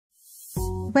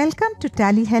Welcome to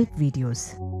Tally Help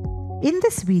videos. In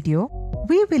this video,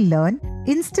 we will learn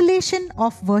installation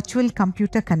of virtual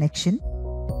computer connection,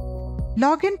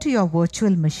 log into your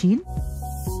virtual machine,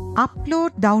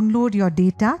 download your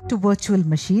data to virtual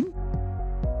machine,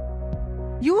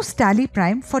 use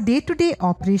TallyPrime for day-to-day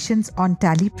operations on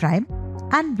TallyPrime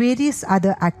and various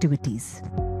other activities.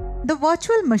 The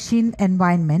virtual machine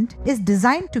environment is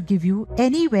designed to give you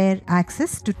anywhere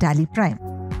access to TallyPrime.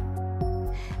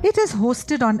 It is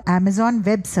hosted on Amazon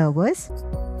web servers.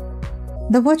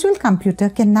 The virtual computer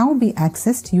can now be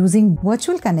accessed using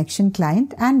Virtual Connection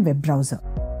Client and web browser.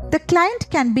 The client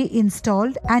can be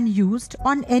installed and used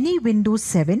on any Windows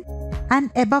 7 and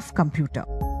above computer.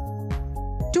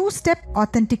 Two-step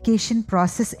authentication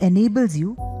process enables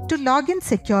you to log in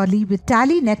securely with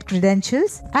TallyNet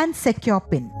credentials and secure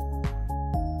PIN.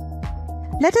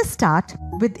 Let us start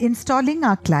with installing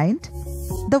our client,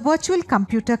 the virtual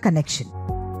computer connection.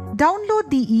 Download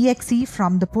the exe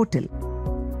from the portal.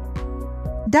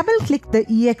 Double-click the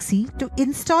exe to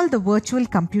install the virtual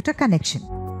computer connection.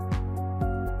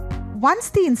 Once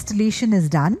the installation is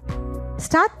done,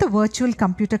 start the virtual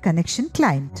computer connection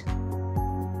client.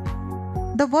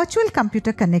 The virtual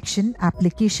computer connection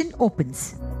application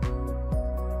opens.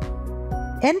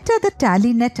 Enter the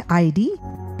TallyNet ID,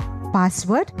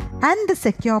 password and the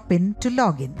secure PIN to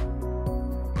login.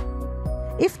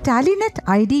 If TallyNet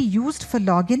ID used for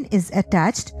login is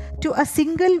attached to a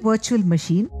single virtual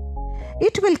machine,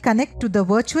 it will connect to the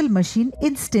virtual machine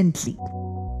instantly.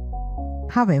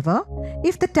 However,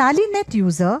 if the TallyNet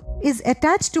user is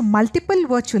attached to multiple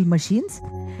virtual machines,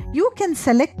 you can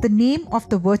select the name of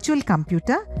the virtual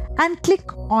computer and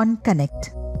click on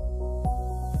Connect.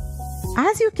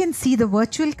 As you can see, the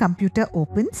virtual computer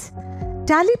opens.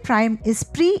 TallyPrime is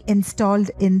pre-installed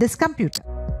in this computer.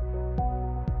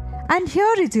 And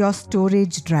here is your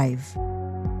storage drive.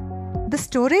 The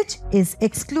storage is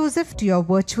exclusive to your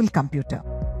virtual computer,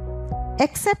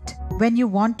 except when you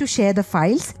want to share the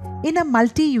files in a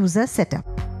multi-user setup.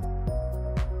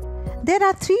 There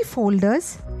are 3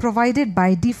 folders provided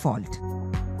by default.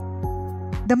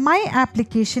 The My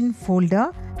Application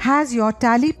folder has your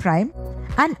TallyPrime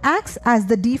and acts as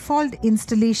the default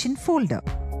installation folder.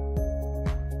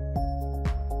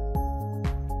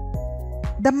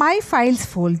 The My Files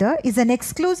folder is an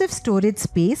exclusive storage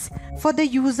space for the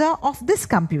user of this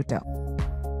computer.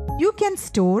 You can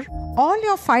store all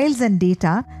your files and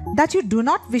data that you do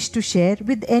not wish to share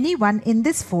with anyone in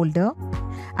this folder,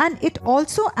 and it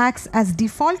also acts as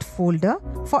default folder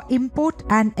for import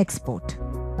and export.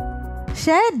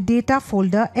 Shared Data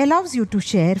folder allows you to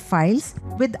share files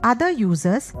with other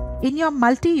users in your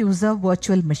multi-user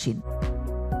virtual machine.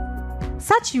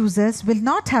 Such users will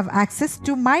not have access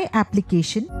to My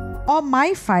Application or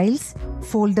My Files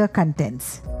folder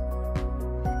contents.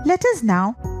 Let us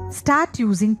now start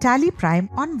using TallyPrime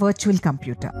on virtual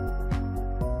computer.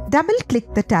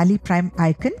 Double-click the TallyPrime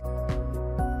icon.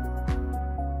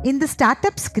 In the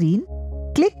startup screen,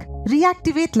 click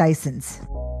Reactivate License.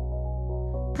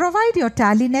 Provide your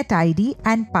TallyNet ID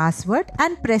and password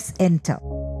and press Enter.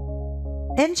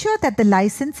 Ensure that the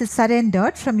license is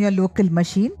surrendered from your local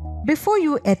machine before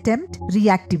you attempt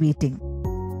reactivating.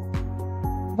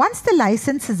 Once the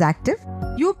license is active,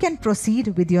 you can proceed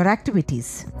with your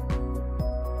activities.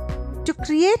 To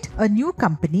create a new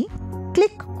company,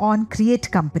 click on Create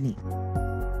Company.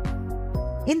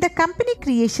 In the company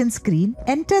creation screen,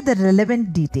 enter the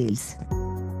relevant details.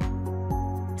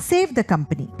 Save the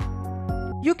company.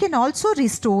 You can also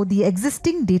restore the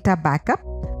existing data backup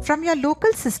from your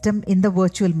local system in the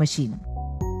virtual machine.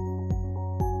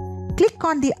 Click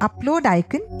on the Upload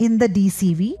icon in the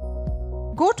DCV.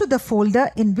 Go to the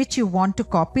folder in which you want to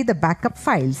copy the backup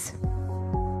files.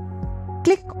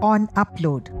 Click on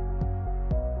Upload.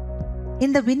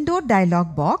 In the Window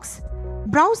dialog box,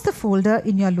 browse the folder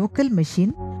in your local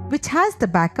machine which has the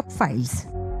backup files.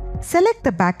 Select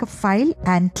the backup file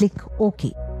and click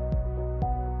OK.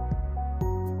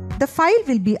 The file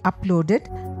will be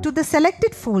uploaded to the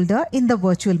selected folder in the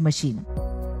virtual machine.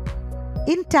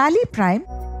 In TallyPrime,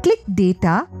 click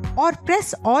Data or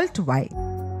press Alt-Y.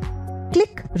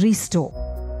 Click Restore.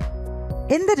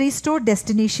 In the Restore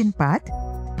destination path,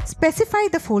 specify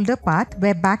the folder path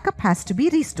where backup has to be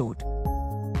restored.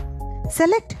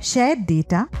 Select Shared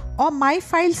Data or My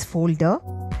Files folder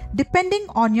depending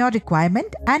on your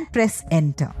requirement and press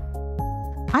Enter.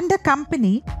 Under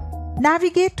Company,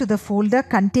 navigate to the folder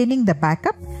containing the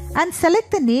backup and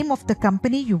select the name of the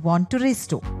company you want to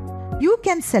restore. You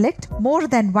can select more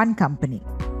than one company.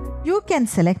 You can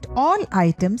select all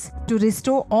items to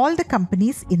restore all the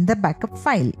companies in the backup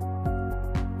file.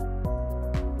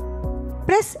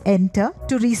 press Enter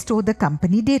to restore the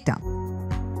company data.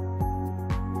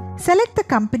 Select the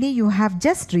company you have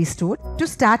just restored to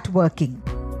start working.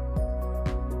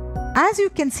 As you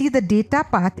can see, the data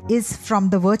path is from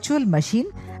the virtual machine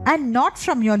and not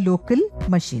from your local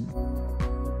machine.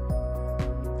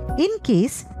 In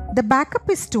case the backup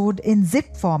is stored in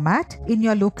zip format in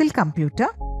your local computer,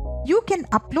 you can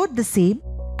upload the same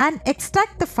and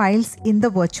extract the files in the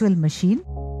virtual machine.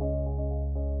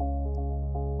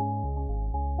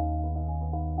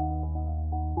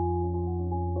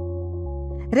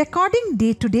 Recording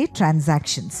day-to-day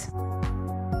transactions.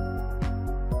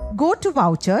 Go to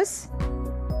Vouchers.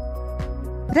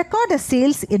 Record a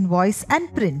sales invoice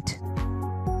and print.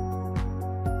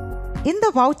 In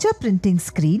the voucher printing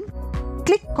screen,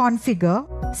 click Configure,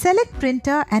 select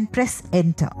Printer and press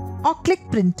Enter, or click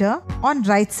Printer on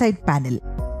right side panel.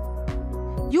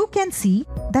 You can see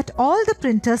that all the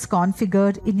printers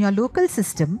configured in your local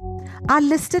system are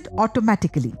listed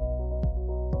automatically.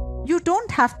 You don't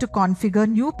have to configure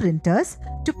new printers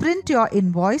to print your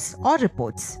invoice or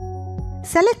reports.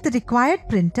 Select the required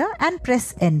printer and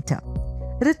press Enter.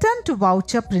 Return to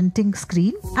voucher printing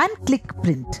screen and click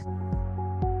Print.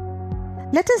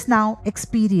 Let us now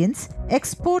experience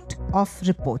export of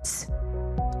reports.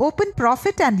 Open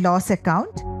Profit and Loss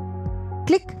account.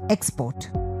 Click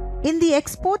Export. In the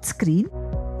export screen,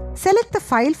 select the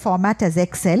file format as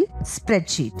Excel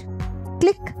spreadsheet.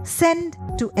 Click Send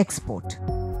to Export.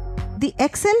 The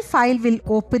Excel file will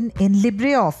open in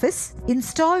LibreOffice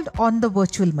installed on the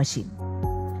virtual machine.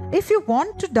 If you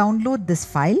want to download this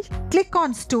file, click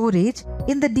on Storage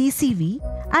in the DCV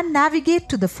and navigate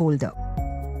to the folder.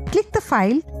 Click the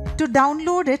file to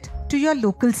download it to your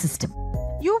local system.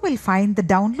 You will find the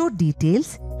download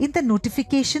details in the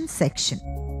notifications section.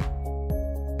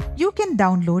 You can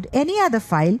download any other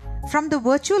file from the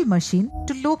virtual machine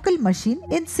to local machine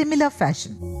in similar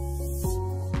fashion.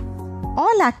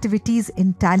 All activities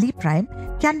in TallyPrime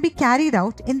can be carried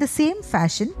out in the same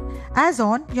fashion as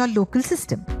on your local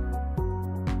system.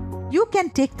 You can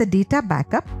take the data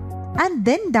backup and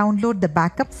then download the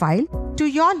backup file to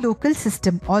your local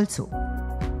system also.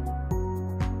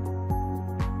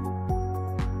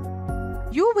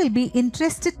 You will be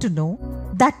interested to know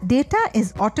that data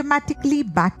is automatically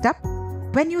backed up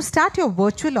when you start your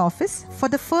virtual office for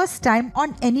the first time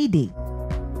on any day.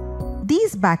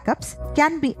 These backups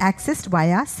can be accessed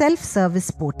via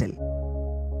self-service portal.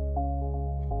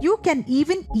 You can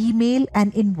even email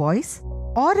an invoice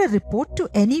or a report to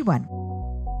anyone.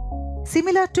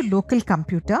 Similar to local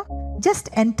computer, just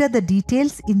enter the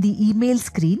details in the email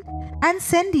screen and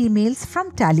send emails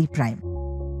from TallyPrime.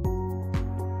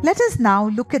 Let us now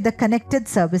look at the connected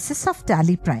services of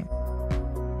TallyPrime.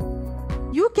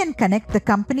 You can connect the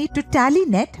company to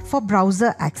TallyNet for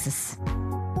browser access.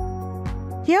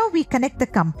 Here we connect the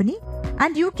company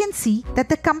and you can see that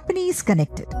the company is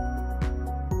connected.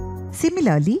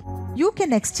 Similarly, you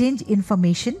can exchange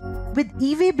information with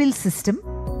e-way bill system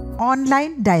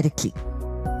online directly.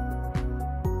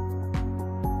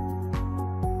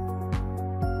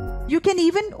 You can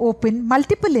even open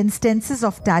multiple instances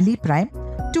of TallyPrime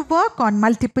to work on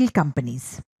multiple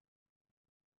companies.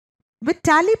 With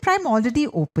TallyPrime already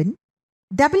open,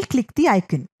 double-click the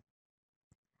icon.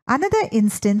 Another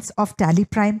instance of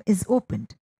TallyPrime is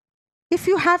opened. If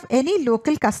you have any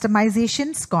local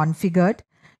customizations configured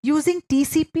using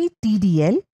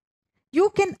TCP/TDL, you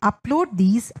can upload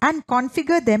these and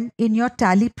configure them in your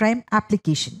TallyPrime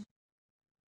application.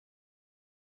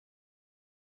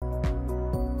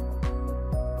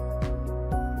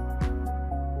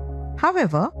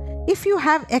 However, if you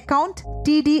have account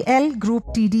TDL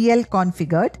group TDL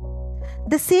configured,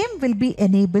 the same will be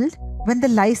enabled when the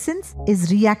license is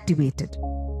reactivated.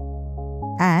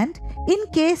 And in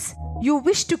case you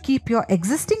wish to keep your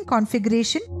existing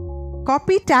configuration,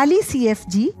 copy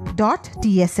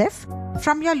tallycfg.tsf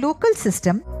from your local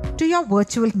system to your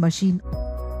virtual machine.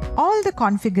 All the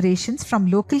configurations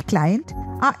from local client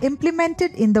are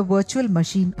implemented in the virtual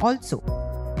machine also.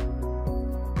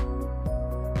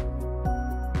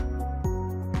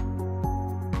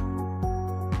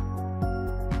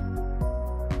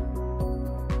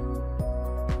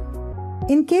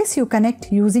 In case you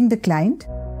connect using the client,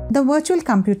 the virtual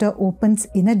computer opens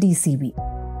in a DCV.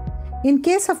 In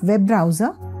case of web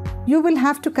browser, you will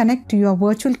have to connect to your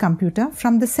virtual computer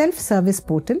from the self-service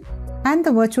portal and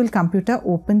the virtual computer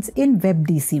opens in web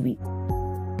DCV.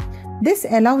 This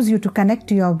allows you to connect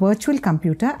to your virtual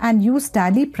computer and use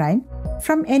TallyPrime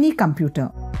from any computer.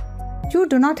 You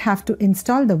do not have to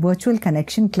install the virtual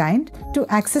connection client to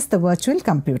access the virtual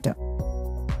computer.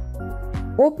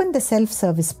 Open the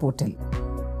self-service portal.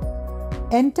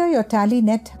 enter your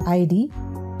TallyNet ID,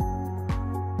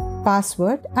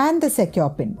 password and the secure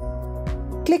PIN.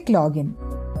 Click Login.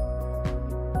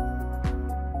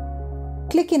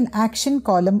 Click in Action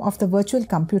column of the virtual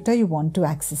computer you want to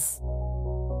access.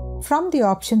 From the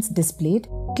options displayed,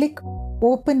 click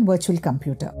Open Virtual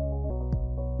Computer.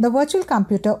 The virtual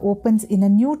computer opens in a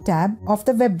new tab of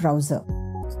the web browser.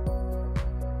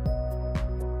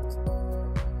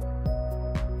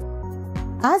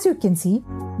 As you can see,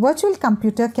 virtual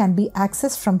computer can be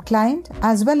accessed from client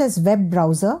as well as web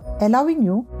browser, allowing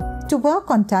you to work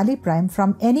on TallyPrime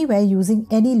from anywhere using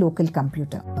any local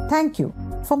computer. Thank you.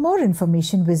 For more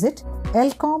information, visit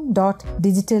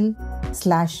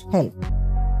elcom.digital/help.